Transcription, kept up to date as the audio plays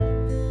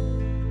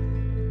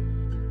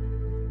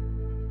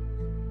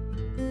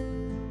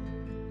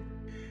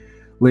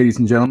Ladies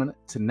and gentlemen,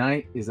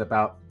 tonight is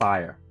about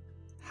fire.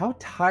 How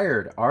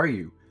tired are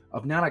you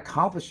of not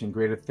accomplishing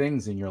greater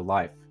things in your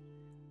life?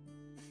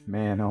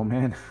 Man, oh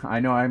man, I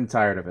know I'm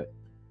tired of it.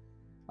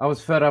 I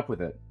was fed up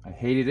with it. I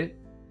hated it.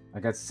 I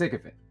got sick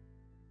of it.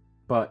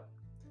 But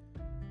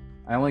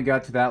I only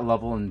got to that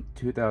level in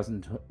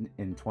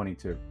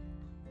 2022,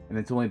 and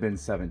it's only been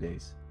 7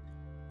 days.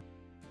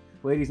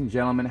 Ladies and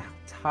gentlemen, how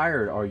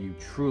tired are you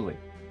truly?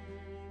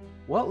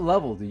 What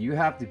level do you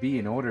have to be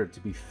in order to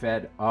be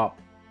fed up?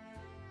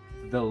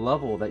 The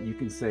level that you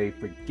can say,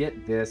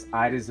 forget this,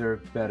 I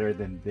deserve better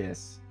than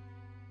this.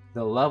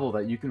 The level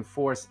that you can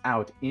force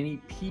out any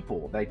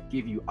people that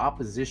give you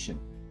opposition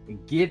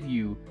and give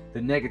you the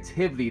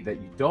negativity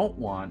that you don't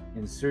want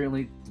and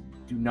certainly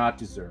do not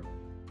deserve.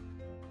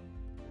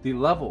 The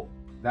level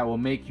that will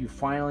make you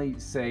finally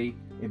say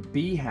and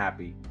be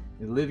happy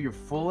and live your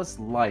fullest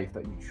life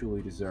that you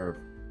truly deserve.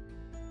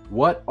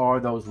 What are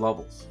those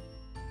levels?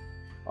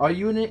 Are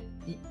you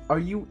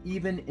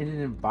even in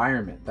an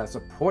environment that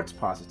supports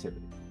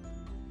positivity?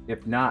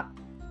 If not,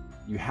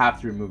 you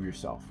have to remove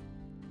yourself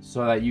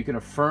so that you can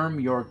affirm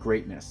your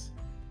greatness.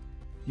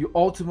 You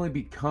ultimately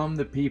become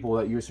the people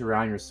that you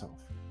surround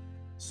yourself.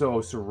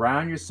 So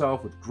surround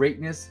yourself with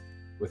greatness,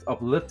 with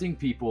uplifting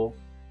people,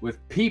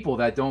 with people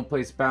that don't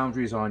place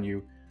boundaries on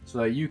you so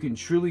that you can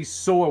truly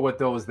soar with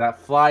those that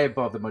fly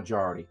above the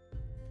majority.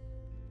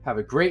 Have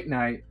a great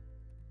night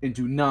and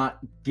do not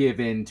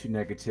give in to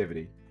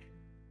negativity.